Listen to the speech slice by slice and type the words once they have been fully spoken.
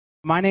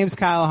My name's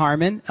Kyle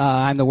Harmon.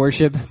 I'm the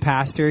worship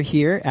pastor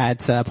here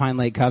at Pine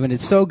Lake Covenant.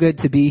 It's so good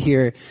to be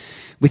here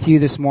with you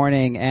this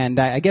morning, and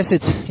I guess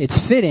it's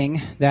fitting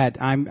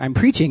that I'm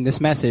preaching this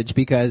message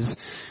because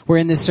we're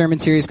in this sermon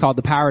series called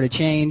The Power to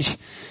Change.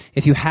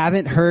 If you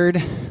haven't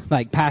heard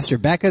like Pastor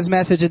Becca's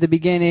message at the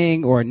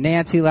beginning or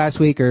Nancy last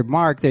week or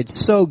Mark, they're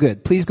so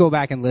good. Please go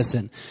back and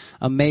listen.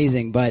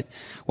 Amazing. But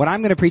what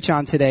I'm going to preach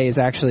on today is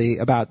actually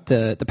about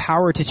the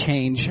power to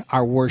change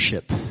our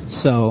worship.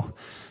 So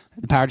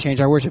the power to change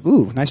our worship.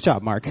 Ooh, nice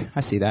job, Mark. I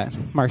see that.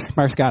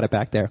 Mark's got it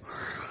back there.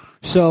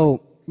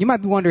 So you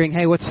might be wondering,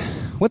 hey, what's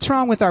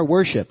wrong with our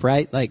worship,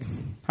 right? Like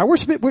our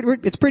worship,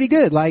 it's pretty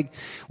good. Like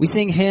we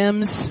sing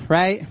hymns,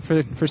 right?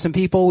 For some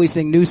people, we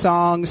sing new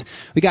songs.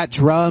 We got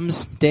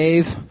drums.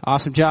 Dave,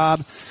 awesome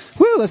job.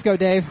 Woo, let's go,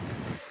 Dave.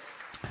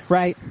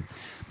 Right?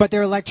 But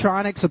they're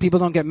electronic, so people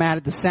don't get mad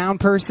at the sound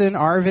person,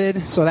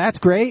 Arvid. So that's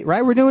great,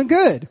 right? We're doing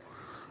good.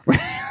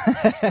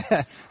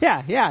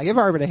 Yeah, give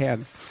Arvid a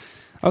hand.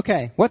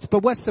 Okay, what's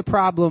the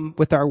problem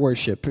with our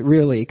worship,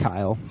 really,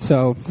 Kyle?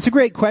 So it's a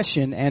great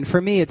question, and for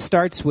me, it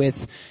starts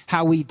with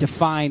how we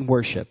define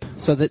worship.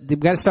 So we've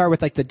got to start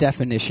with like the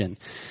definition.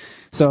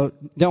 So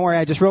don't worry,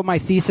 I just wrote my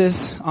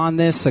thesis on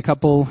this a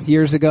couple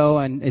years ago,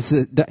 and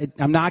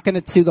I'm not going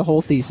to do the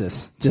whole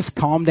thesis. Just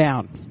calm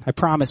down. I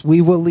promise we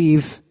will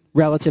leave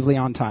relatively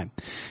on time.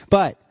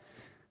 But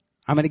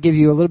I'm going to give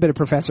you a little bit of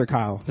Professor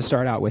Kyle to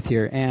start out with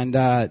here. And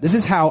this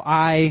is how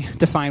I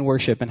define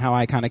worship and how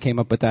I kind of came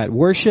up with that.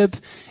 Worship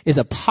is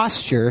a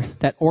posture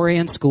that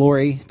orients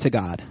glory to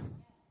God.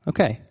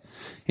 Okay.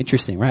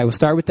 Interesting, right? We'll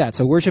start with that.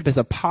 So worship is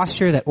a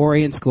posture that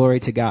orients glory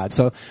to God.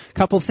 So a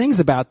couple things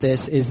about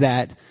this is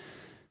that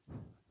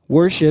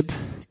worship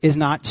is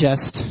not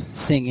just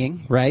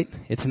singing, right?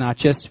 It's not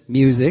just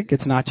music.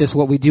 It's not just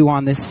what we do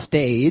on this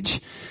stage.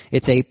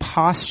 It's a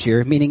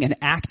posture, meaning an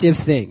active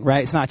thing,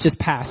 right? It's not just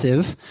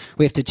passive.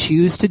 We have to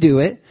choose to do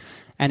it,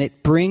 and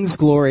it brings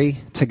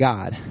glory to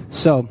God.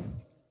 So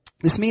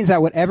this means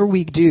that whatever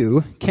we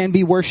do can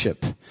be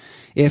worship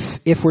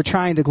if we're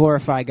trying to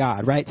glorify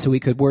God, right? So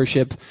we could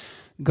worship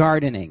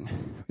gardening.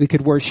 We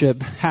could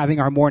worship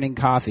having our morning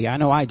coffee. I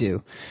know I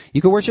do.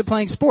 You could worship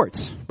playing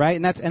sports, right?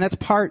 And that's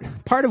part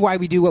of why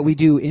we do what we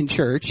do in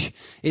church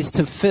is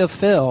to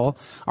fulfill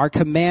our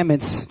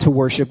commandments to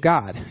worship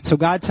God. So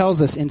God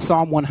tells us in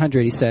Psalm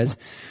 100, he says,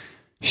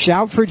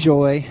 "Shout for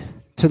joy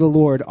to the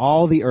Lord,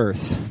 all the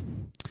earth.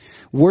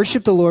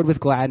 Worship the Lord with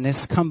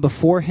gladness. Come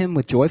before him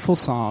with joyful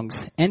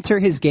songs. Enter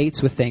his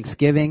gates with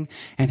thanksgiving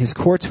and his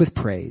courts with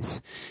praise.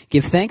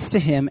 Give thanks to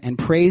him and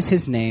praise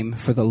his name,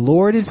 for the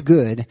Lord is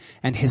good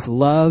and his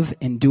love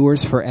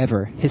endures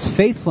forever. His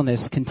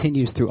faithfulness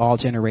continues through all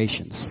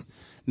generations."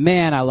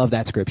 Man, I love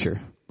that scripture.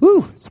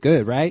 Woo, it's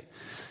good, right?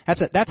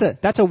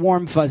 That's a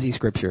warm fuzzy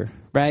scripture,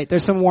 right?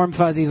 There's some warm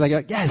fuzzies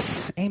like,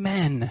 yes,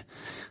 amen.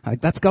 Like,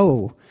 let's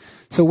go.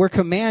 So we're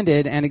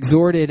commanded and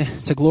exhorted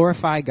to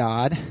glorify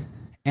God.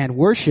 And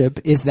worship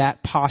is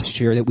that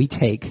posture that we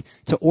take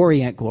to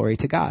orient glory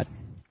to God.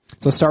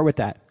 So start with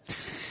that.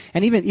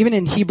 And even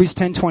in Hebrews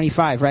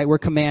 10:25, right, we're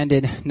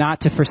commanded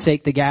not to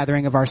forsake the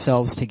gathering of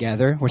ourselves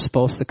together. We're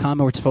supposed to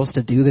come and we're supposed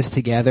to do this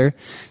together.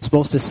 We're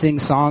supposed to sing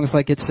songs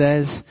like it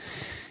says.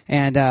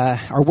 And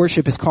our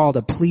worship is called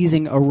a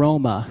pleasing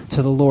aroma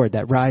to the Lord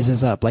that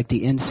rises up like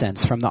the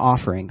incense from the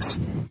offerings.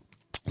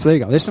 So there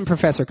you go. There's some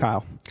Professor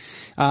Kyle.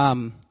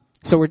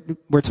 So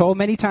we're told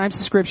many times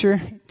in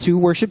scripture to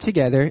worship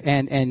together,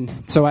 and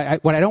so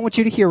what I don't want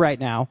you to hear right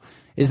now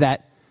is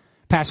that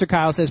Pastor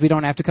Kyle says we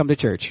don't have to come to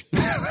church.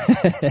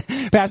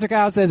 Pastor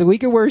Kyle says we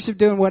can worship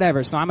doing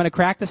whatever, so I'm going to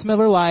crack this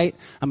Miller Lite,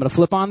 I'm going to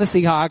flip on the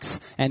Seahawks,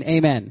 and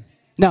amen.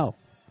 No.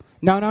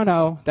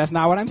 That's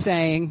not what I'm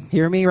saying.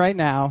 Hear me right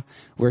now.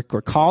 We're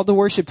called to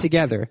worship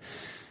together.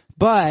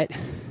 But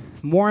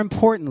more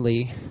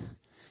importantly,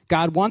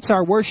 God wants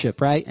our worship,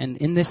 right? And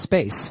in this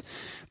space.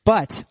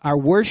 But our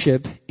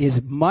worship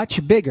is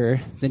much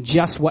bigger than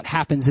just what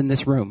happens in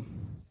this room.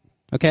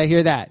 Okay,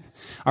 hear that.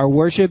 Our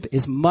worship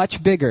is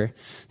much bigger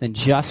than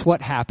just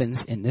what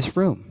happens in this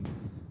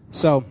room.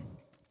 So,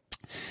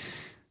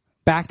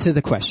 back to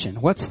the question.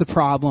 What's the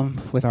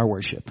problem with our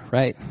worship,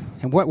 right?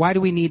 And why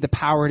do we need the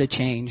power to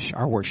change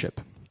our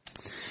worship?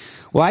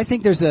 Well, I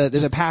think there's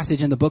a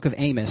passage in the book of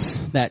Amos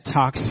that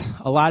talks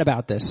a lot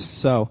about this.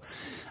 So,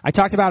 I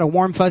talked about a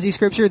warm fuzzy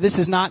scripture. This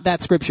is not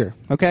that scripture,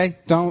 okay?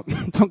 Don't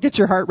get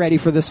your heart ready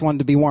for this one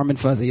to be warm and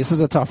fuzzy. This is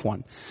a tough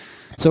one.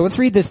 So let's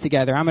read this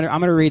together. I'm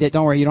gonna read it.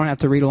 Don't worry, you don't have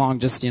to read along.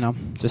 Just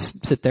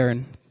sit there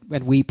and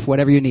weep,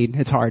 whatever you need.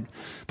 It's hard.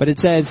 But it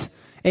says,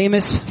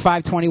 Amos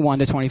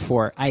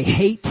 5:21-24.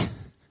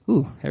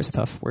 There's a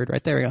tough word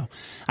right there. We go.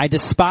 "I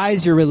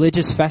despise your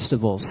religious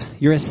festivals.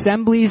 Your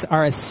assemblies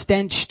are a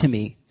stench to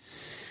me.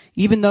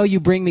 Even though you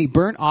bring me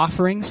burnt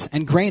offerings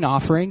and grain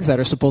offerings that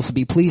are supposed to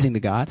be pleasing to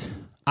God,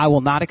 I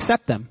will not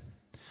accept them.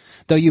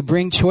 Though you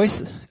bring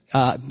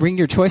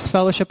your choice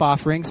fellowship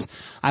offerings,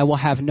 I will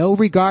have no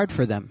regard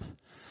for them.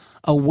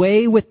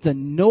 Away with the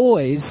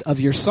noise of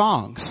your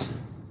songs.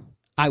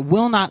 I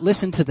will not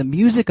listen to the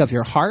music of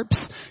your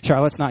harps."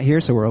 Charlotte's not here,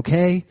 so we're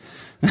okay.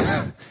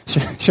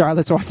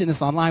 Charlotte's watching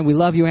this online. We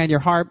love you and your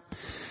heart.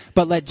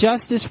 But let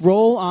justice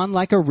roll on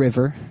like a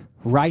river,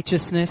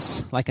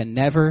 righteousness like a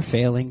never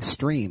failing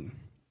stream.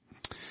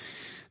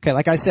 Okay,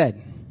 like I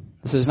said,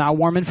 this is not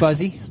warm and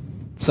fuzzy.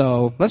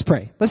 So let's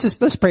pray.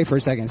 Let's pray for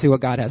a second and see what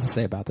God has to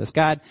say about this.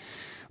 God,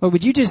 Lord,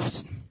 would you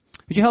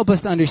help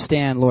us to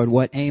understand, Lord,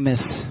 what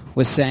Amos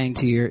was saying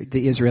to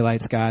the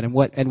Israelites, God,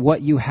 and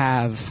what you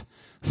have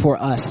for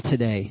us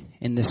today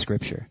in this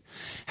scripture.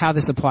 How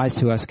this applies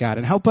to us, God.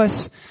 And help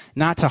us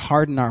not to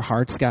harden our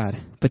hearts, God,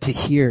 but to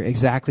hear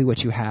exactly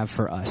what you have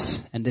for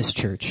us and this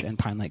church and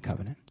Pine Lake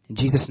Covenant. In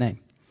Jesus' name.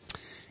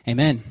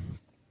 Amen.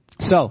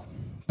 So,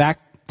 back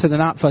to the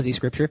not fuzzy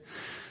scripture.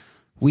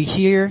 We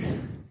hear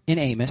in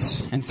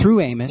Amos and through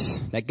Amos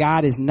that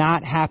God is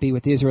not happy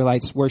with the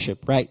Israelites'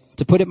 worship, right?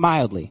 To put it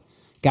mildly,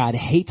 God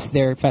hates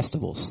their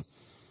festivals.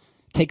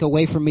 Take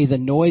away from me the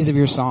noise of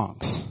your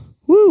songs.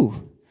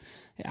 Woo!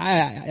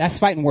 That's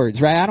fighting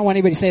words, right? I don't want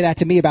anybody to say that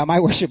to me about my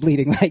worship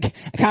leading. Like,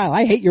 Kyle,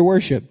 I hate your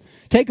worship.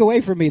 Take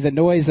away from me the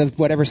noise of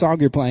whatever song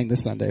you're playing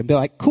this Sunday. And be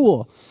like,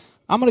 cool,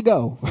 I'm gonna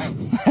go.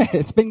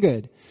 It's been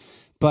good.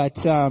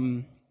 But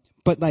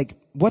like,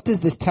 what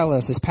does this tell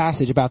us, this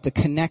passage, about the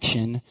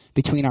connection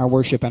between our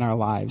worship and our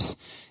lives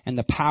and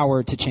the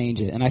power to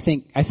change it? And I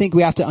think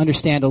we have to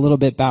understand a little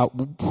bit about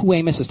who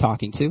Amos is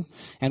talking to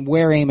and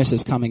where Amos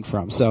is coming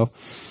from. So,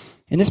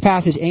 in this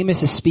passage,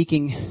 Amos is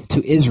speaking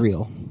to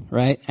Israel,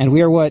 right? And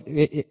we are at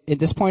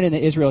this point in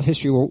the Israel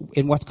history, we're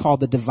in what's called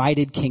the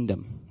divided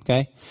kingdom,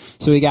 okay?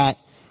 So we got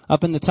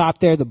up in the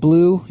top there, the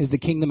blue is the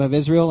kingdom of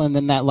Israel, and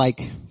then that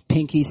like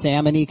pinky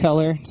salmon-y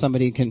color,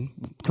 somebody can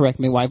correct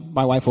me, my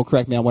wife will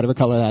correct me on whatever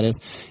color that is,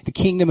 the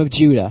kingdom of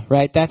Judah,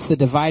 right? That's the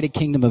divided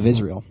kingdom of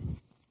Israel.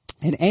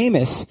 And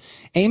Amos,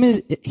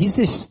 he's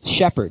this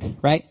shepherd,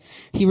 right?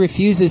 He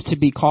refuses to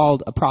be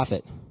called a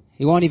prophet.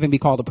 He won't even be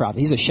called a prophet.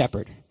 He's a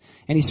shepherd.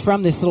 And he's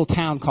from this little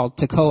town called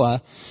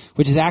Tekoa,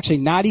 which is actually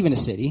not even a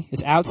city.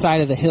 It's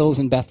outside of the hills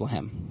in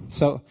Bethlehem.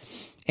 So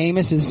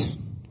Amos is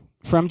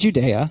from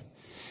Judea,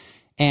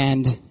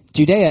 and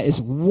Judea is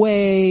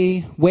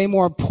way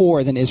more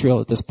poor than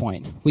Israel at this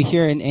point. We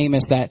hear in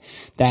Amos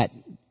that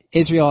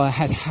Israel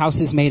has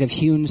houses made of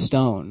hewn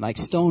stone, like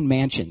stone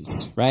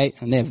mansions, right?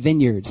 And they have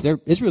vineyards.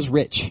 Israel's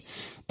rich,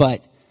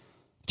 but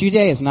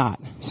Judea is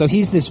not. So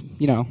he's this,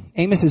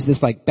 Amos is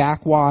this like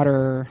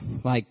backwater,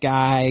 like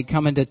guy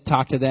coming to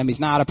talk to them. He's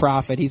not a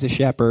prophet. He's a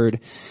shepherd.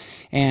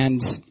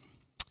 And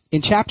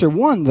in chapter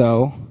 1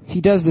 though,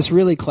 he does this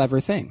really clever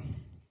thing.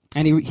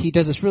 And he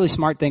does this really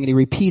smart thing, and he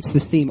repeats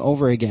this theme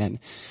over again.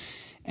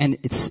 And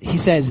he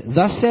says,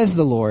 thus says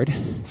the Lord,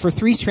 for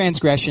 3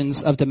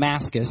 transgressions of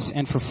Damascus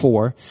and for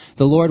 4,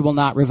 the Lord will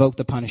not revoke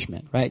the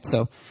punishment, right?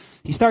 So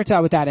he starts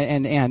out with that,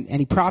 and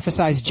he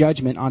prophesies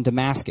judgment on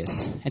Damascus.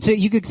 And so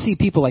you could see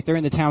people like they're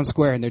in the town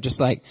square and they're just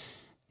like,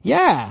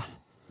 yeah,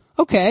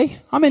 okay,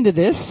 I'm into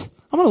this.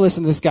 I'm going to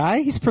listen to this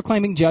guy. He's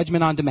proclaiming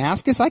judgment on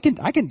Damascus. I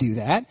can do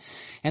that.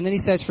 And then he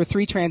says for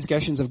 3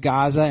 transgressions of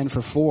Gaza and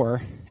for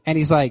 4. And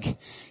he's like,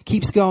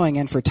 keeps going,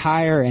 and for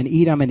Tyre and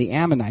Edom and the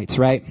Ammonites,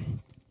 right?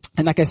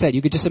 And like I said,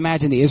 you could just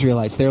imagine the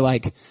Israelites. They're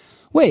like,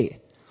 wait,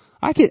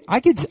 I could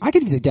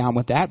get down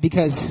with that,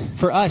 because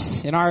for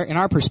us, in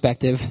our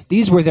perspective,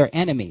 these were their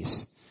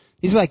enemies.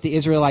 These were like the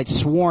Israelites'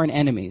 sworn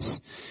enemies.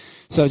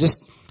 So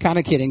just kind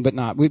of kidding, but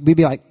not. We'd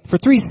be like, for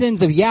 3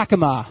 sins of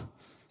Yakima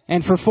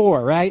and for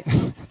 4, right?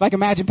 Like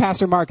imagine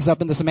Pastor Mark is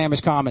up in the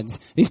Sammamish Commons.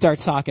 He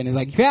starts talking. He's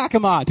like,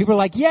 Yakima. People are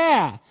like,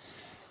 yeah.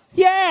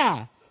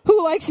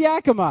 Who likes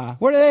Yakima?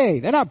 What are they?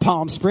 They're not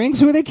Palm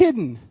Springs. Who are they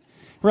kidding?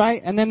 Right?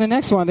 And then the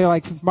next one,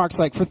 Mark's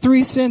like, for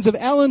 3 sins of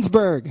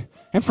Ellensburg.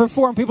 And for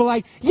 4, and people are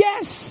like,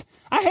 yes!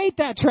 I hate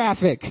that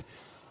traffic.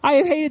 I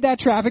have hated that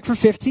traffic for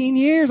 15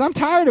 years. I'm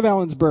tired of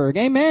Ellensburg.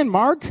 Amen,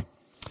 Mark.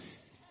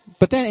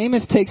 But then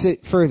Amos takes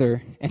it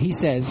further, and he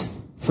says,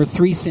 for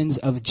 3 sins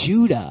of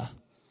Judah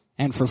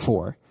and for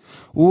 4.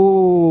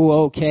 Ooh,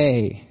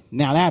 okay.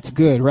 Now that's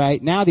good,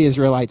 right? Now the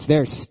Israelites,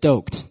 they're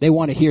stoked. They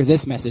want to hear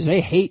this message. They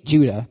hate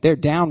Judah. They're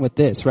down with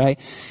this, right?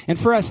 And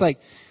for us,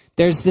 like,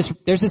 there's this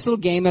little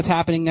game that's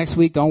happening next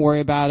week. Don't worry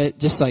about it.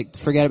 Just like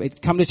forget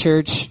it. Come to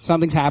church.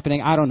 Something's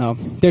happening. I don't know.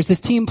 There's this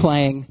team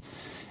playing,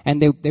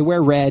 and they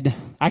wear red.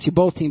 Actually,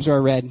 both teams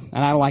wear red, and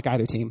I don't like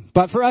either team.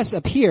 But for us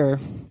up here,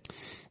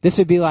 this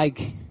would be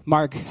like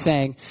Mark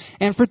saying,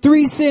 and for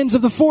 3 sins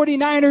of the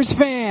 49ers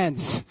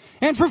fans,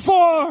 and for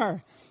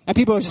 4. And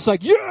people are just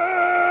like,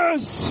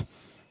 yes!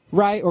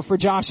 Right? Or for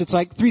Josh, it's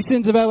like 3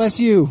 sins of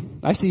LSU.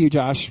 I see you,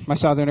 Josh, my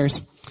Southerners.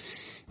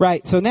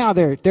 Right, so now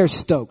they're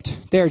stoked.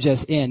 They're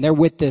just in. They're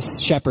with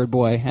this shepherd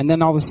boy. And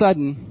then all of a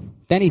sudden,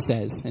 then he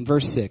says, in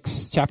verse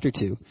 6, chapter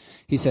 2,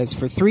 he says,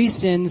 for 3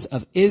 sins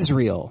of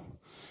Israel,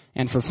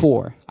 and for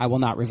 4, I will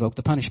not revoke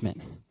the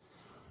punishment.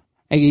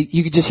 And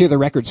you could just hear the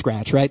record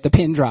scratch, right? The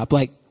pin drop,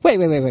 like, wait.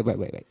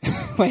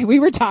 Wait, we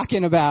were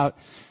talking about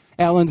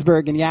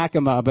Ellensburg and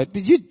Yakima, but are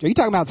you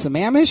talking about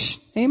Sammamish,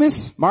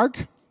 Amos? Mark?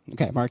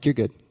 Okay, Mark, you're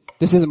good.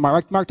 This isn't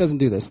Mark. Mark doesn't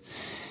do this.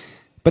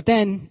 But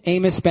then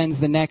Amos spends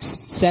the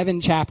next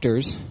 7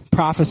 chapters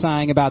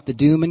prophesying about the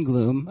doom and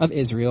gloom of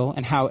Israel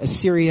and how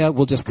Assyria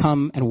will just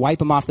come and wipe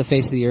them off the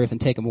face of the earth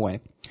and take them away.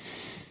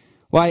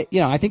 Well,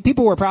 I think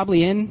people were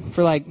probably in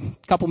for like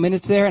a couple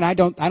minutes there, and I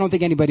don't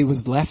think anybody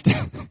was left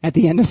at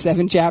the end of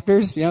 7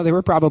 chapters. They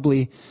were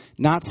probably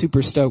not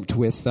super stoked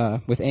with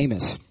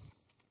Amos.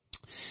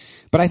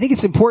 But I think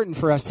it's important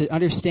for us to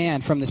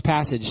understand from this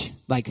passage,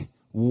 like,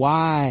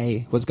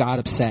 why was God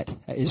upset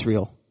at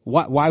Israel?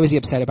 Why was he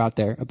upset about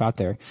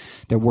their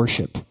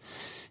worship?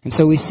 And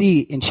so we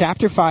see in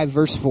chapter 5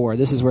 verse 4,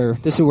 this is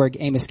where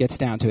Amos gets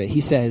down to it.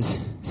 He says,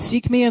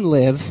 "Seek me and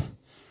live,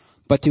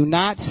 but do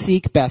not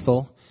seek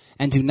Bethel,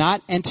 and do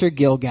not enter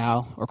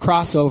Gilgal or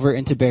cross over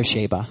into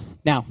Beersheba."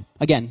 Now,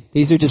 again,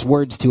 these are just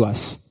words to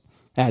us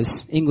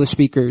as English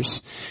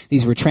speakers.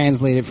 These were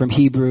translated from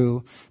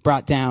Hebrew,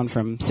 brought down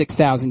from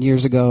 6,000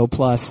 years ago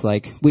plus.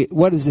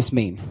 What does this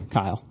mean,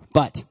 Kyle?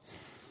 But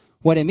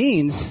what it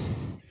means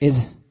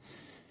is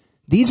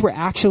these were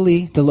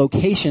actually the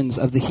locations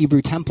of the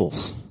Hebrew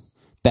temples.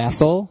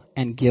 Bethel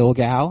and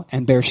Gilgal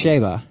and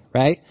Beersheba,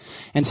 right?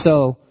 And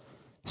so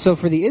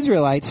for the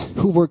Israelites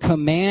who were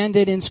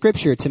commanded in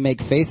Scripture to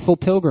make faithful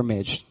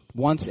pilgrimage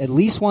at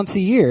least once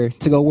a year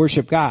to go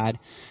worship God,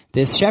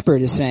 this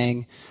shepherd is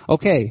saying,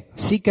 okay,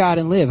 seek God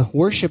and live,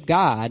 worship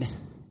God,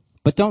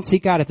 but don't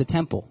seek God at the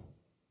temple.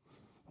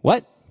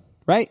 What?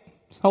 Right?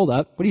 Hold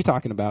up. What are you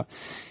talking about?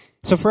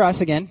 So for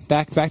us, again,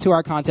 back to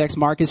our context,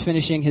 Mark is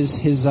finishing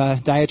his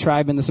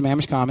diatribe in the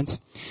Sammamish Commons,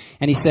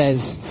 and he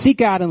says, seek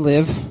God and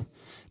live,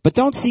 but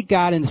don't seek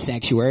God in the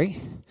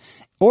sanctuary,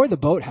 or the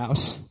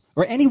boathouse,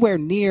 or anywhere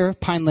near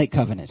Pine Lake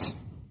Covenant.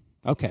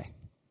 Okay.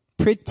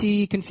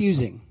 Pretty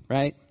confusing,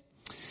 right?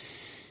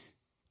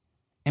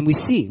 And we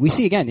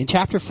see again, in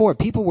chapter 4,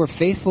 people were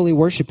faithfully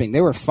worshiping.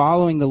 They were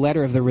following the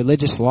letter of the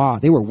religious law.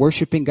 They were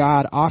worshiping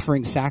God,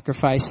 offering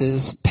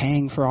sacrifices,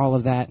 paying for all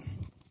of that.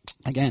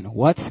 Again,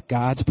 what's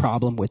God's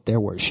problem with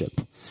their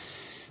worship?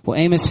 Well,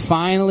 Amos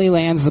finally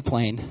lands the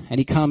plane, and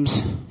he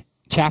comes,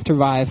 chapter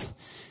 5,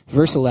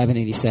 verse 11,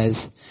 and he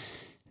says,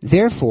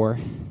 "Therefore,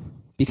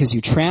 because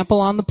you trample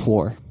on the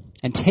poor,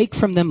 and take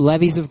from them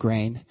levies of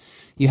grain,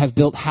 you have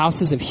built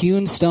houses of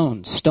hewn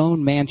stone,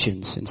 stone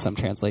mansions in some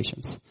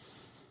translations.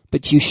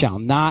 But you shall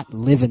not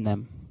live in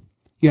them.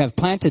 You have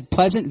planted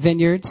pleasant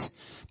vineyards,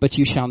 but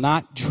you shall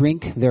not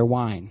drink their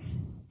wine."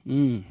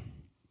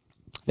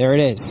 There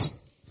it is.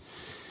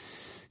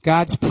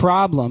 God's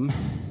problem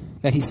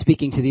that he's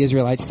speaking to the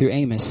Israelites through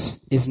Amos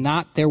is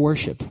not their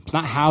worship. It's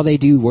not how they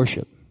do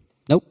worship.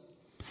 Nope.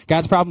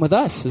 God's problem with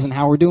us isn't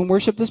how we're doing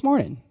worship this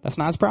morning. That's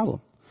not his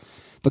problem.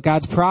 But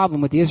God's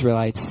problem with the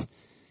Israelites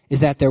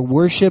is that their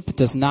worship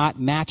does not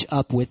match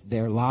up with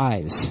their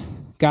lives.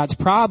 God's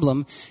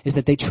problem is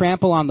that they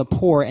trample on the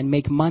poor and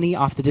make money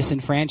off the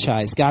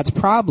disenfranchised. God's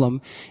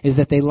problem is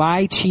that they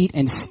lie, cheat,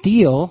 and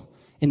steal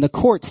in the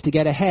courts to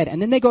get ahead,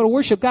 and then they go to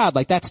worship God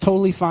like that's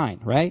totally fine,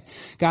 right?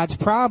 God's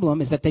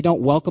problem is that they don't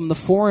welcome the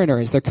foreigner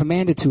as they're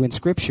commanded to in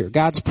Scripture.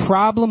 God's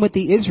problem with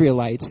the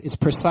Israelites is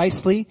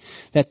precisely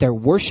that they're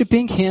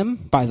worshiping him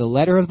by the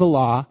letter of the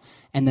law,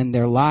 and then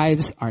their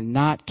lives are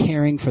not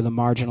caring for the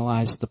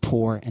marginalized, the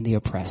poor, and the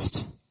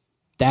oppressed.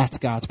 That's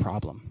God's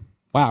problem.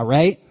 Wow,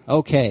 right?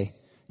 Okay.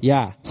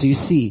 Yeah. So you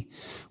see,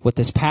 what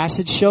this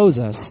passage shows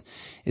us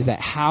is that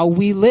how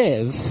we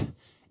live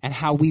and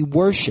how we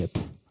worship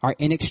are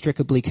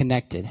inextricably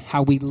connected.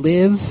 How we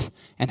live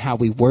and how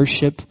we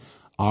worship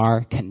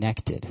are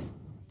connected.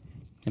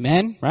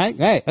 Amen? Right?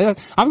 Hey,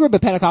 I'm a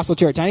Pentecostal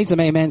church. I need some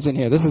amens in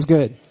here. This is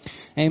good.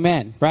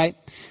 Amen. Right?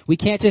 We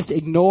can't just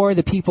ignore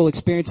the people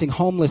experiencing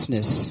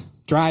homelessness,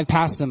 drive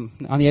past them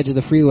on the edge of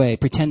the freeway,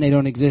 pretend they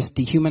don't exist,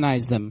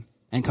 dehumanize them,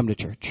 and come to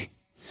church.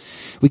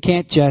 We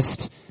can't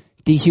just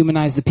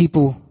dehumanize the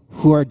people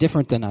who are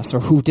different than us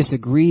or who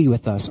disagree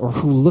with us or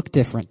who look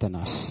different than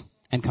us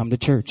and come to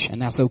church.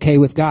 And that's okay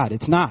with God.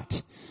 It's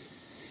not.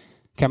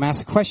 Okay, I'm going to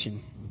ask a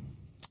question.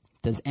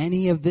 Does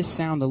any of this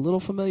sound a little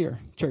familiar,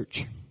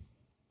 church?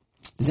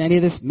 Does any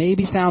of this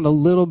maybe sound a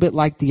little bit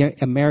like the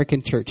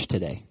American church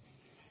today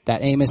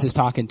that Amos is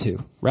talking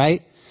to,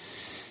 right?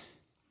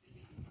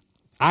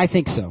 I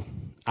think so.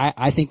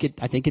 I think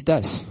it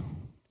does.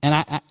 And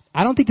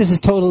I don't think this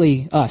is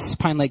totally us,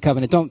 Pine Lake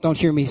Covenant. Don't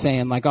hear me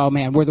saying like, oh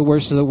man, we're the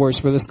worst of the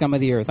worst, we're the scum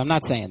of the earth. I'm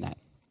not saying that.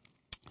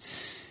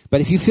 But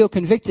if you feel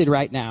convicted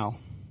right now,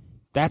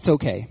 that's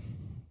okay.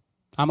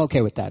 I'm okay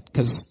with that,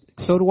 because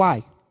so do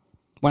I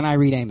when I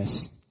read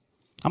Amos.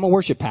 I'm a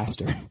worship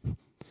pastor.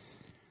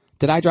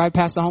 Did I drive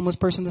past a homeless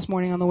person this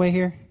morning on the way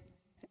here?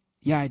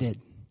 Yeah, I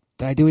did.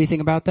 Did I do anything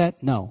about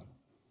that? No.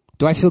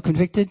 Do I feel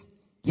convicted?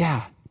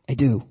 Yeah, I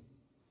do.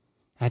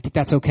 I think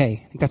that's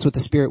okay. I think that's what the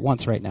Spirit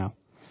wants right now.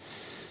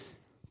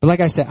 But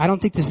like I said, I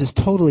don't think this is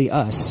totally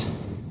us.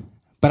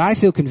 But I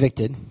feel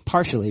convicted,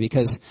 partially,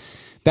 because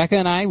Becca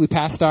and I, we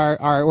passed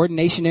our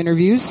ordination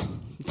interviews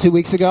 2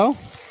 weeks ago.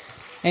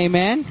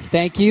 Amen.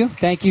 Thank you.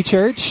 Thank you,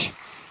 church.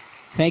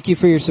 Thank you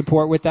for your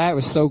support with that. I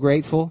was so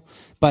grateful.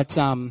 But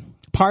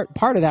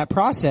part of that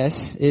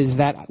process is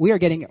that we are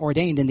getting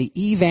ordained in the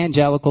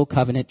Evangelical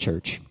Covenant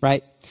Church,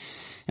 right?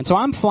 And so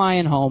I'm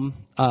flying home,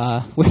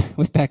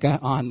 with Becca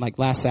on like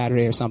last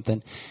Saturday or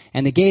something.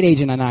 And the gate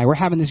agent and I were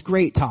having this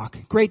great talk,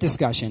 great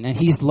discussion, and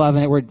he's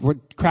loving it. We're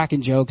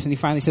cracking jokes, and he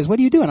finally says, "What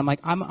are you doing?" I'm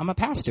like, I'm a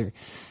pastor.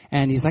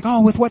 And he's like,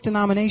 "Oh, with what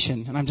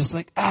denomination?" And I'm just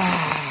like,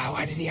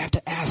 why did he have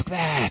to ask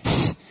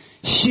that?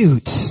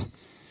 Shoot.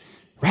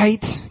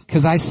 Right?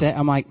 Cause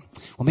I'm like,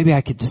 well, maybe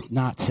I could just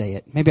not say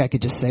it. Maybe I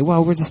could just say,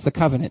 well, we're just the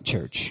Covenant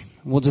Church.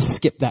 We'll just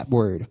skip that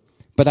word.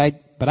 But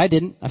I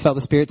didn't. I felt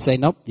the Spirit say,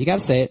 nope, you gotta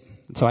say it.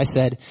 And so I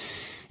said,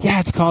 yeah,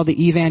 it's called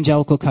the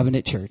Evangelical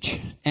Covenant Church.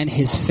 And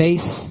his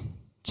face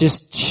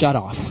just shut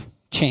off,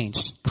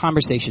 changed,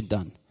 conversation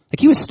done. Like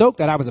he was stoked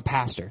that I was a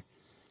pastor.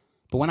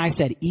 But when I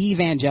said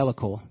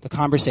evangelical, the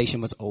conversation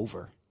was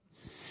over.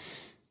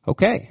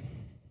 Okay.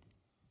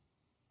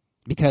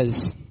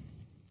 Because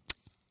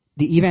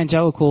the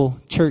evangelical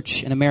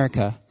church in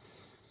America,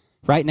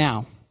 right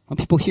now, when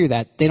people hear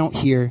that, they don't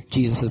hear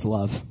Jesus'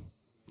 love.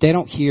 They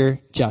don't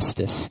hear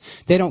justice.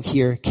 They don't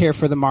hear care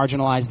for the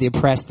marginalized, the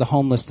oppressed, the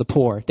homeless, the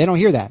poor. They don't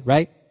hear that,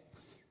 right?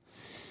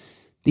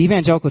 The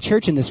evangelical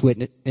church in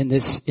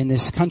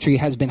this country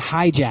has been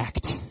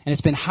hijacked, and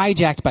it's been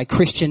hijacked by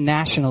Christian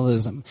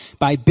nationalism,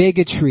 by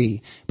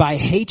bigotry, by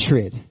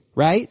hatred,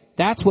 right?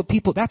 That's what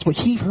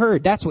he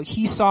heard, that's what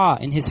he saw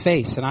in his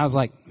face. And I was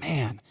like,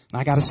 man,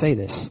 I gotta say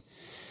this.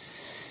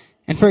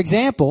 And for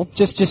example,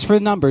 just for the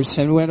numbers,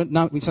 and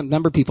we some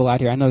number people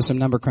out here. I know some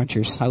number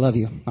crunchers. I love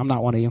you. I'm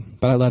not one of you,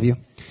 but I love you.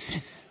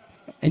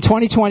 In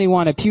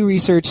 2021, a Pew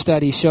Research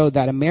study showed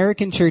that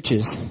American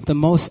churches, the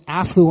most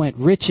affluent,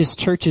 richest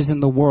churches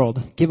in the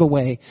world, give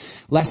away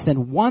less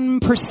than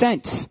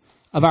 1%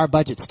 of our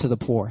budgets to the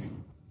poor.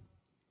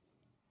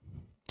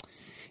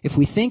 If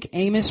we think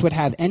Amos would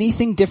have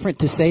anything different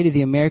to say to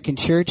the American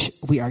church,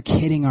 we are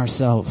kidding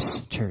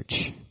ourselves,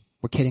 church.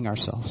 We're kidding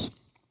ourselves.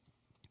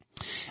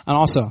 And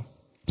also,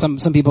 some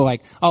people are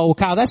like, oh, well,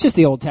 Kyle, that's just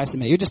the Old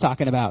Testament. You're just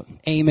talking about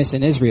Amos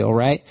and Israel,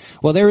 right?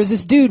 Well, there was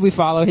this dude we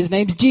follow. His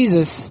name's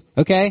Jesus,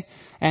 okay?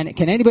 And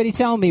can anybody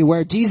tell me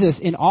where Jesus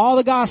in all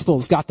the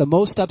Gospels got the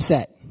most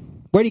upset?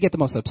 Where did he get the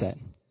most upset?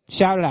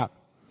 Shout it out.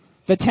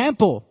 The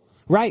temple,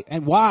 right?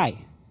 And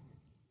why?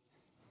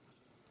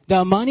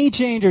 The money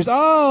changers.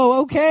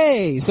 Oh,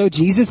 okay. So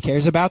Jesus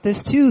cares about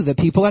this too. The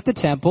people at the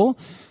temple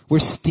were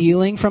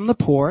stealing from the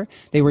poor.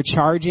 They were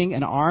charging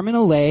an arm and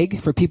a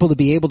leg for people to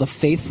be able to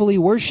faithfully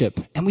worship.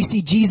 And we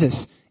see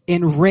Jesus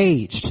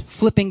enraged,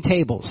 flipping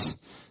tables.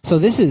 So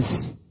this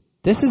is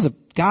a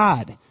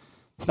God.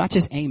 It's not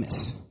just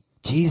Amos.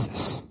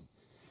 Jesus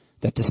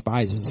that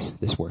despises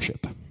this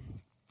worship.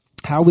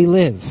 How we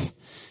live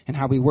and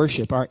how we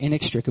worship are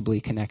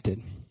inextricably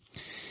connected.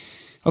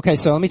 Okay,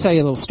 so let me tell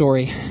you a little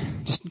story.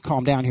 Just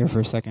calm down here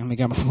for a second. Let me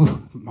get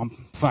I'm on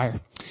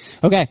fire.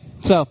 Okay,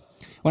 so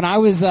when I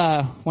was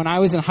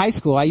in high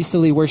school, I used to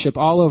lead worship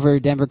all over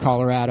Denver,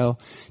 Colorado,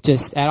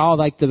 just at all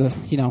like the,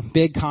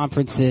 big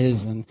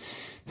conferences and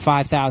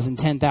 5,000,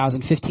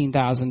 10,000,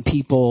 15,000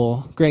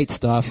 people, great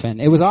stuff.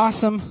 And it was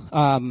awesome.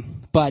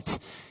 But,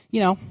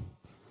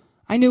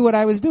 I knew what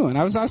I was doing.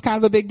 I was kind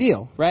of a big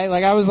deal, right?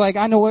 Like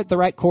I know what the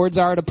right chords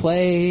are to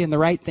play and the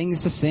right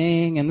things to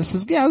sing. And this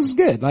is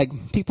good.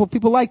 Like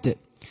people liked it.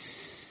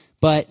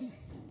 But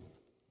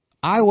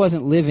I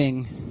wasn't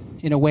living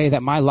in a way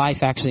that my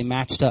life actually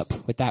matched up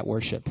with that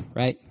worship,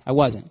 right? I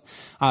wasn't.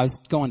 I was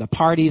going to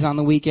parties on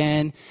the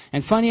weekend,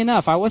 and funny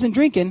enough, I wasn't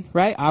drinking,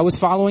 right? I was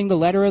following the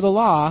letter of the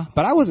law,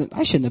 but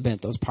I shouldn't have been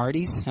at those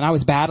parties. And I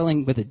was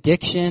battling with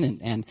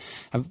addiction, and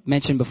I've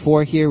mentioned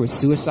before here with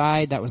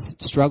suicide, that was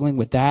struggling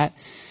with that.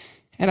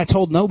 And I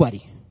told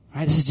nobody,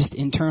 right? This is just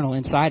internal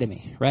inside of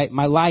me, right?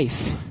 My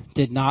life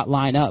did not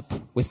line up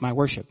with my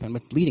worship and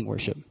with leading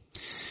worship.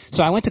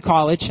 So I went to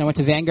college. I went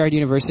to Vanguard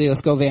University. Let's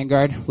go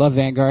Vanguard. Love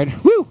Vanguard.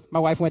 Woo! My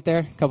wife went there.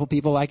 A couple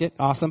people like it.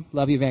 Awesome.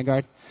 Love you,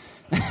 Vanguard.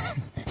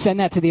 Send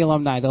that to the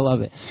alumni. They'll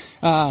love it.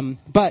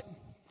 But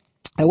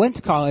I went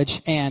to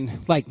college,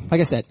 and like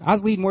I said, I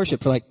was leading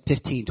worship for like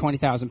 15,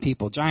 20,000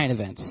 people, giant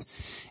events.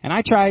 And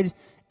I tried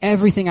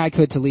everything I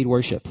could to lead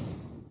worship.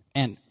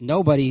 And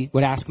nobody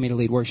would ask me to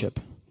lead worship.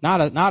 Not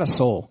a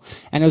soul.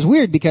 And it was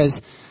weird because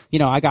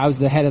I was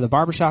the head of the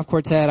barbershop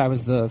quartet. I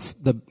was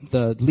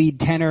the lead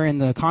tenor in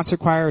the concert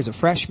choir as a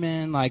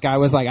freshman. I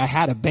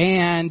had a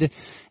band,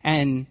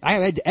 and I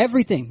had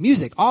everything,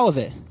 music, all of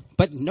it.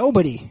 But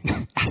nobody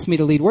asked me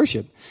to lead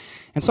worship.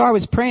 And so I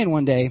was praying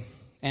one day,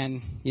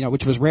 and,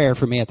 which was rare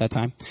for me at that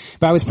time.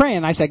 But I was praying,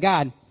 and I said,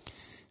 God,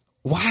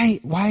 why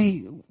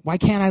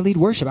can't I lead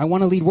worship? I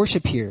want to lead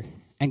worship here.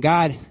 And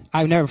God,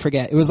 I'll never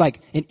forget, it was like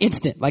an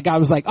instant. Like God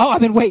was like, oh, I've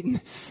been waiting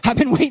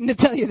to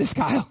tell you this,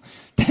 Kyle.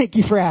 Thank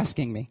you for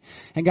asking me.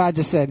 And God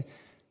just said,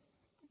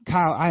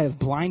 Kyle, I have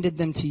blinded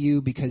them to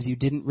you because you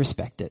didn't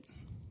respect it.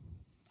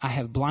 I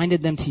have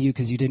blinded them to you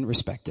because you didn't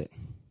respect it.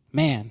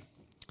 Man,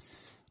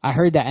 I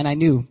heard that and I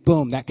knew,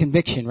 boom, that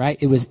conviction, right?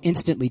 It was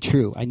instantly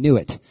true. I knew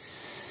it.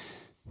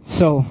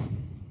 So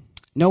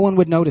no one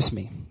would notice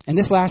me. And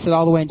this lasted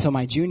all the way until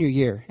my junior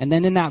year. And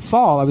then in that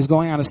fall, I was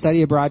going on a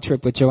study abroad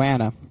trip with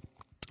Joanna.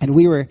 And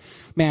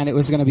it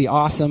was going to be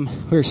awesome.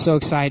 We were so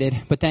excited.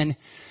 But then,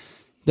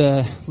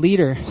 the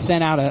leader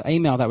sent out an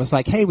email that was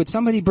like, hey, would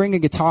somebody bring a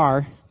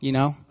guitar,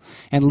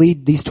 and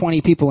lead these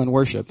 20 people in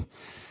worship?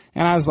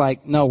 And I was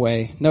like, no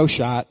way, no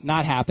shot,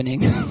 not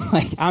happening.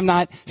 Like, I'm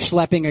not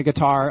schlepping a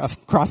guitar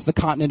across the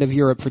continent of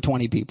Europe for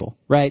 20 people,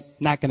 right?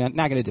 Not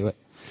gonna do it.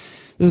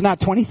 This is not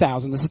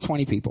 20,000, this is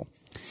 20 people.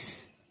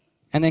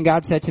 And then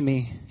God said to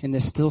me in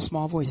this still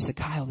small voice, he said,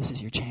 Kyle, this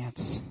is your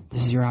chance.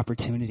 This is your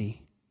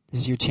opportunity.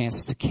 This is your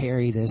chance to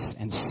carry this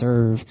and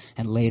serve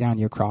and lay down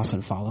your cross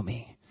and follow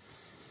me.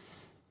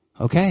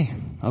 Okay,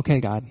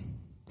 God.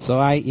 So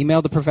I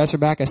emailed the professor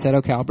back. I said,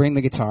 okay, I'll bring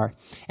the guitar.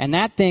 And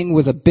that thing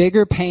was a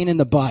bigger pain in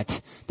the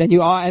butt than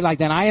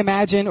than I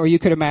imagine or you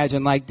could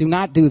imagine. Like, do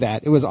not do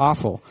that. It was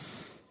awful.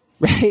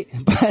 Right?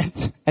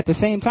 But at the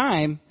same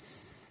time,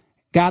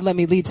 God let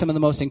me lead some of the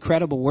most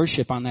incredible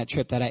worship on that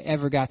trip that I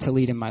ever got to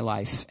lead in my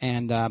life.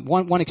 And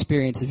one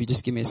experience, if you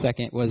just give me a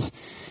second, was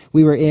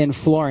we were in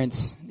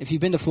Florence. If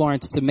you've been to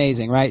Florence, it's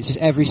amazing, right? It's just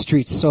every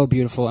street's so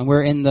beautiful. And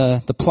we're in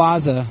the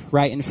plaza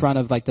right in front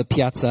of like the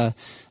piazza,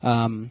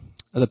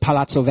 the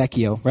Palazzo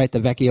Vecchio, right? The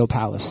Vecchio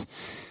Palace.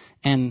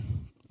 And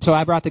so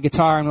I brought the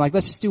guitar and I'm like,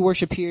 let's just do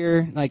worship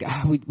here. Like,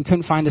 we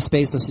couldn't find a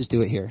space. Let's just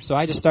do it here. So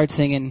I just started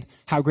singing,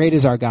 How Great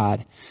Is Our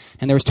God.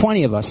 And there was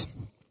 20 of us.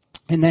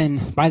 And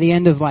then by the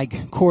end of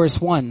like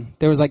chorus 1,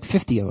 there was like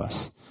 50 of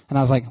us. And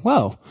I was like,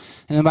 whoa.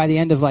 And then by the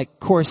end of like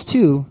chorus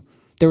 2,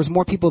 there was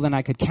more people than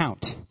I could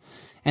count.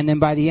 And then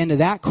by the end of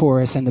that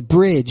chorus and the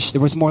bridge,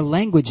 there was more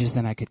languages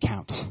than I could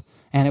count.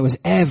 And it was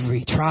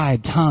every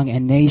tribe, tongue,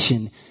 and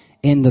nation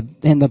in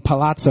the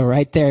palazzo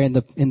right there in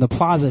the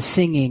plaza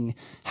singing,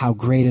 How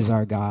Great Is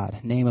Our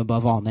God, name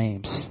above all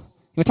names.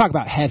 We talk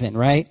about heaven,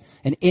 right?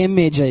 An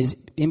image that is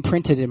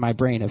imprinted in my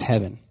brain of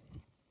heaven.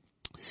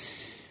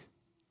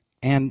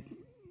 And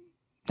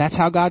that's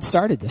how God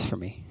started this for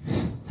me.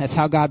 That's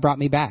how God brought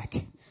me back.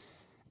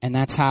 And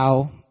that's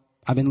how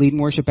I've been leading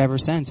worship ever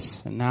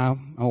since. And now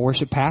I'm a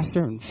worship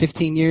pastor and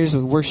 15 years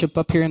of worship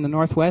up here in the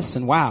Northwest,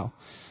 and wow.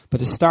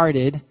 But it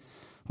started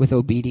with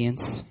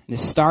obedience, and it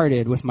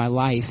started with my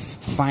life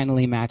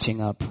finally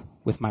matching up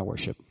with my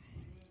worship.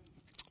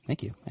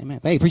 Thank you.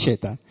 Amen. Hey,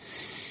 appreciate that.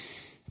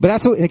 But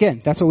that's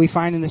what we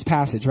find in this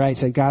passage, right?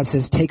 So God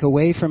says, take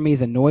away from me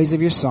the noise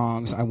of your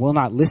songs. I will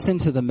not listen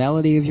to the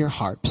melody of your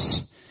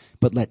harps,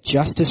 but let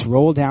justice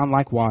roll down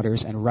like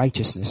waters and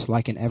righteousness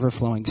like an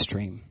ever-flowing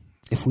stream.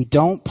 If we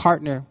don't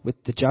partner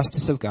with the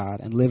justice of God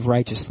and live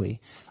righteously,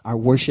 our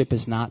worship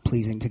is not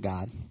pleasing to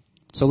God.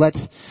 So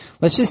let's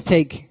just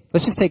take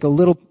a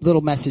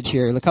little message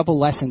here, a couple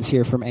lessons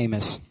here from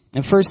Amos.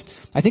 And first,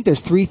 I think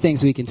there's 3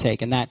 things we can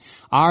take, and that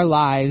our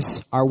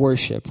lives are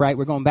worship, right?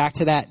 We're going back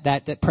to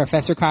that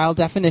Professor Kyle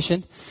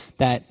definition,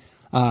 that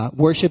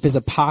worship is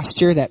a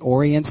posture that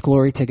orients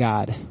glory to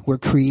God. We're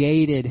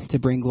created to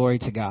bring glory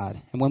to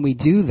God. And when we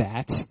do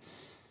that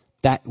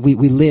we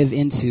live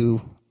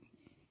into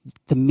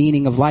the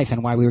meaning of life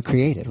and why we were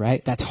created,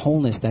 right? That's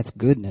wholeness, that's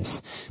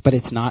goodness. But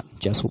it's not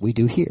just what we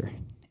do here,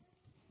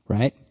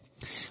 right?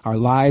 Our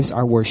lives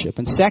are worship.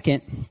 And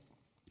second,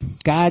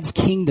 God's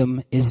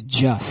kingdom is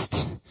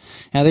just.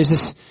 Now there's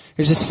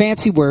this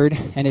fancy word,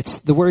 and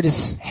the word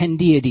is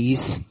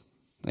hendiades.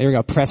 There we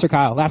go, Professor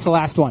Kyle. That's the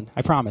last one,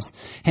 I promise.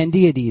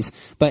 Hendiades.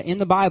 But in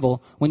the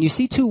Bible, when you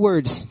see 2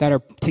 words that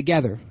are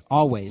together,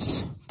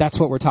 always, that's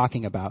what we're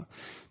talking about.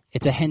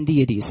 It's a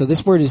hendiades. So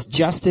this word is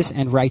justice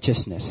and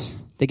righteousness.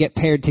 They get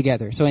paired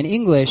together. So in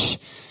English,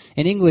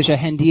 a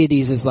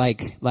hendiades is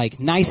like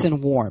nice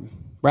and warm,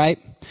 right?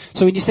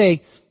 So when you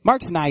say,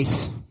 Mark's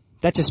nice,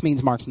 that just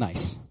means Mark's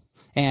nice.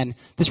 And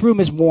this room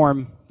is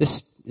warm,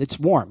 it's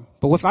warm.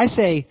 But if I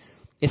say,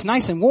 it's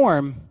nice and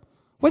warm,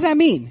 what does that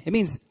mean? It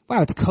means,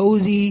 wow, it's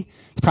cozy,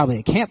 there's probably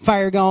a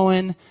campfire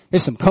going,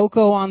 there's some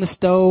cocoa on the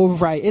stove,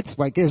 right?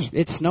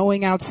 It's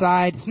snowing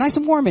outside, it's nice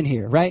and warm in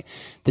here, right?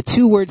 The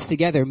 2 words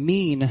together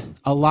mean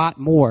a lot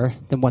more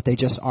than what they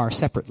just are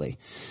separately.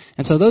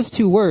 And so those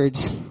 2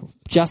 words,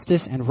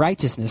 justice and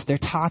righteousness, they're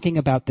talking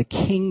about the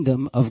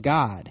kingdom of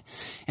God.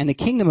 And the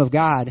kingdom of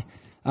God,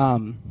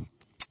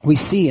 we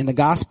see in the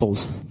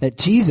Gospels that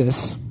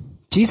Jesus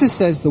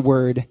says the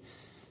word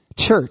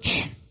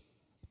church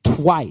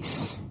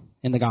twice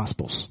in the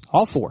Gospels.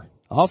 All four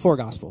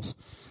Gospels.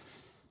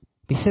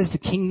 He says the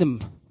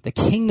kingdom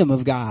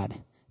of God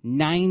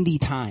 90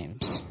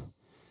 times.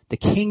 The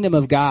kingdom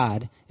of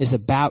God is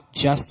about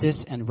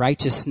justice and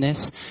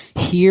righteousness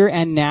here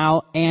and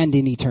now and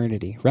in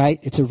eternity, right?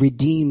 It's a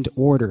redeemed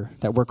order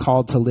that we're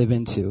called to live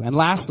into. And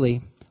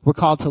lastly, we're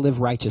called to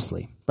live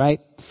righteously, right?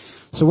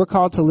 So we're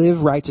called to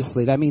live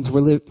righteously. That means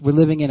we're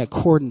living in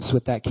accordance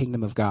with that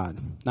kingdom of God.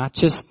 Not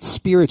just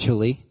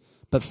spiritually,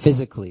 but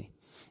physically.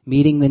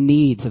 Meeting the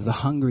needs of the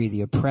hungry,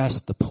 the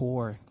oppressed, the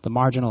poor, the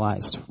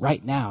marginalized,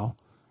 right now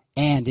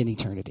and in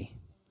eternity.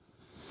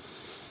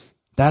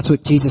 That's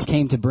what Jesus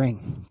came to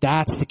bring.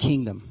 That's the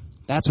kingdom.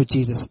 That's what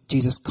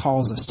Jesus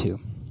calls us to.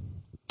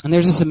 And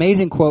there's this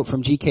amazing quote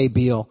from G.K.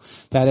 Beale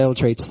that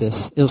illustrates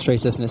this,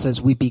 and it says,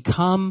 we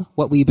become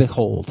what we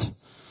behold.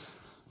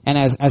 And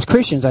as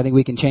Christians, I think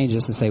we can change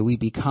this and say, we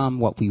become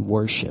what we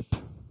worship.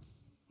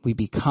 We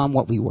become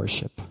what we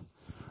worship.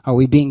 Are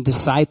we being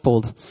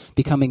discipled,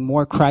 becoming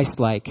more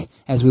Christ-like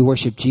as we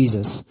worship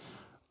Jesus?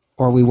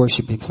 Or are we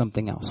worshiping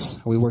something else?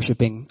 Are we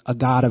worshiping a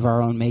God of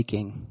our own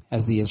making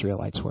as the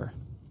Israelites were?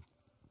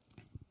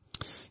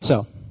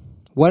 So,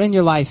 what in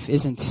your life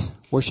isn't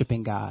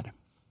worshiping God?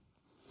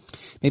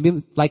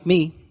 Maybe, like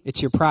me,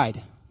 it's your pride.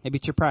 Maybe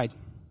it's your pride.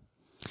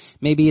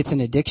 Maybe it's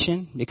an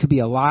addiction. It could be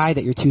a lie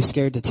that you're too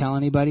scared to tell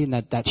anybody and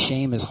that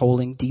shame is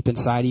holding deep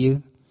inside of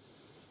you.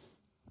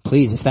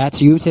 Please, if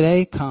that's you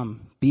today,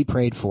 come, be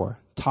prayed for.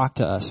 Talk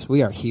to us.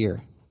 We are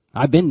here.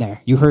 I've been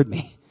there. You heard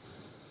me.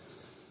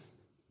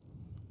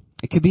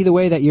 It could be the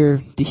way that you're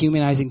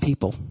dehumanizing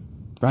people,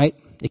 right?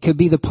 It could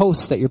be the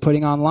posts that you're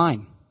putting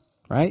online,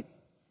 right?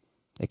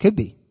 It could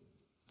be.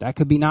 That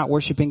could be not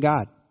worshiping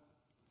God.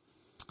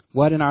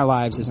 What in our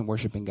lives isn't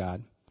worshiping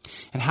God?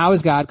 And how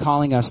is God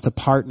calling us to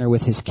partner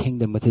with His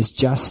kingdom, with His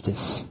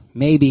justice?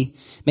 Maybe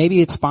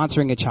it's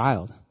sponsoring a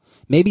child.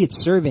 Maybe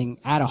it's serving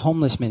at a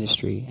homeless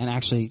ministry and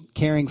actually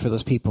caring for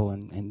those people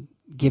and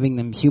giving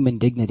them human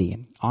dignity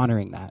and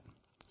honoring that.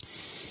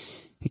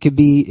 It could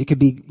be,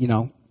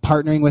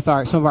 partnering with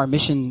some of our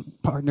mission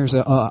partners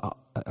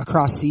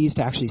across seas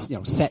to actually,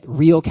 set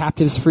real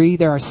captives free.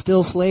 There are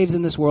still slaves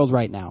in this world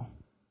right now,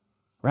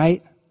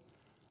 right?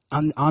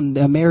 On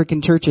the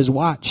American church's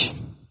watch.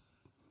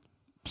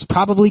 It's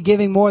probably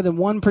giving more than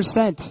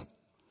 1%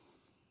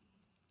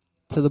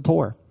 to the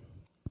poor.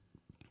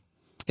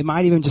 It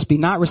might even just be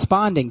not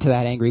responding to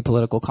that angry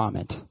political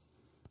comment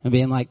and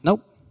being like,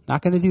 nope,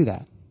 not going to do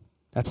that.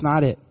 That's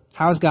not it.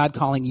 How is God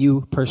calling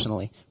you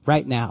personally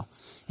right now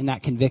in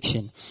that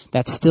conviction,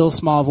 that still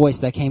small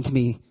voice that came to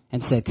me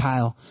and said,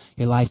 Kyle,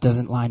 your life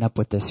doesn't line up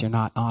with this. You're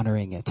not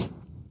honoring it.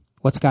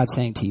 What's God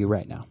saying to you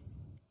right now?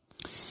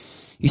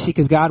 You see,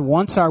 because God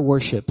wants our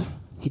worship.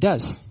 He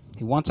does.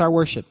 He wants our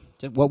worship.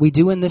 What we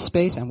do in this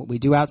space and what we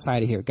do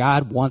outside of here,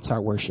 God wants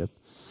our worship.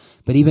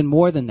 But even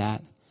more than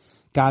that,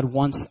 God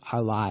wants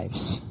our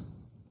lives.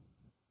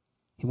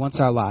 He wants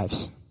our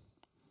lives.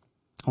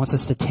 He wants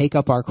us to take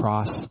up our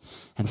cross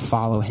and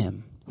follow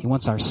Him. He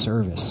wants our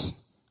service.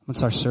 He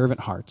wants our servant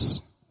hearts.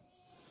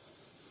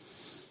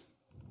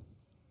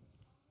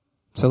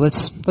 So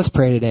let's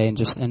pray today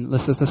and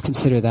let's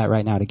consider that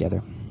right now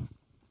together.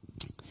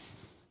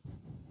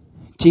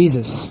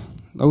 Jesus,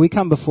 Lord, we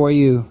come before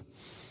you,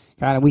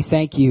 God, and we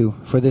thank you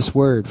for this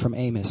word from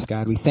Amos,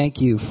 God. We thank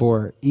you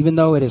for, even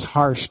though it is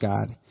harsh,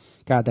 God,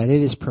 that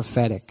it is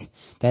prophetic,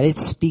 that it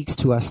speaks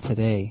to us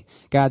today.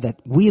 God,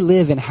 that we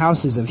live in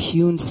houses of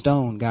hewn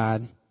stone,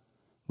 God,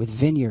 with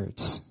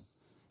vineyards.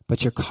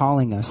 But you're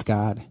calling us,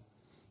 God.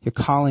 You're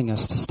calling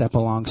us to step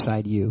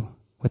alongside you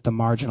with the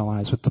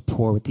marginalized, with the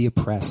poor, with the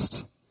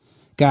oppressed.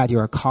 God, you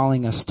are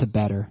calling us to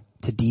better,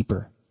 to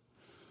deeper,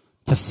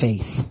 to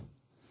faith.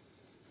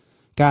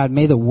 God,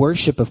 may the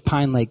worship of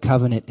Pine Lake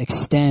Covenant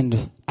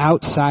extend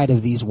outside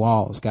of these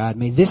walls, God.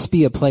 May this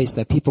be a place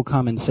that people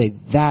come and say,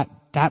 that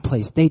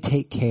place, they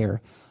take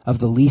care of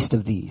the least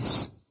of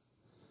these.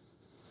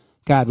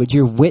 God, would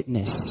your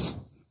witness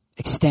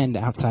extend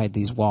outside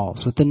these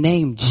walls? Would the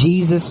name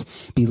Jesus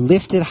be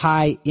lifted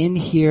high in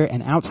here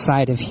and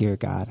outside of here,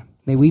 God?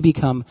 May we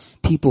become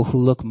people who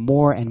look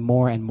more and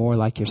more and more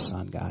like your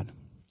Son, God.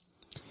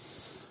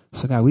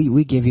 So God,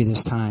 we give you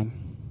this time.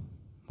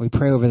 We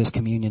pray over this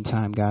communion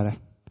time, God.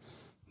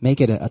 Make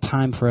it a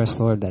time for us,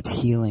 Lord, that's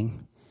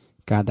healing.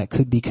 God, that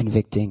could be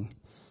convicting,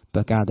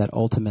 but God, that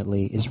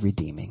ultimately is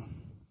redeeming.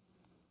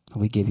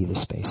 We give you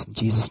this space. In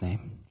Jesus'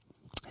 name,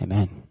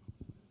 amen.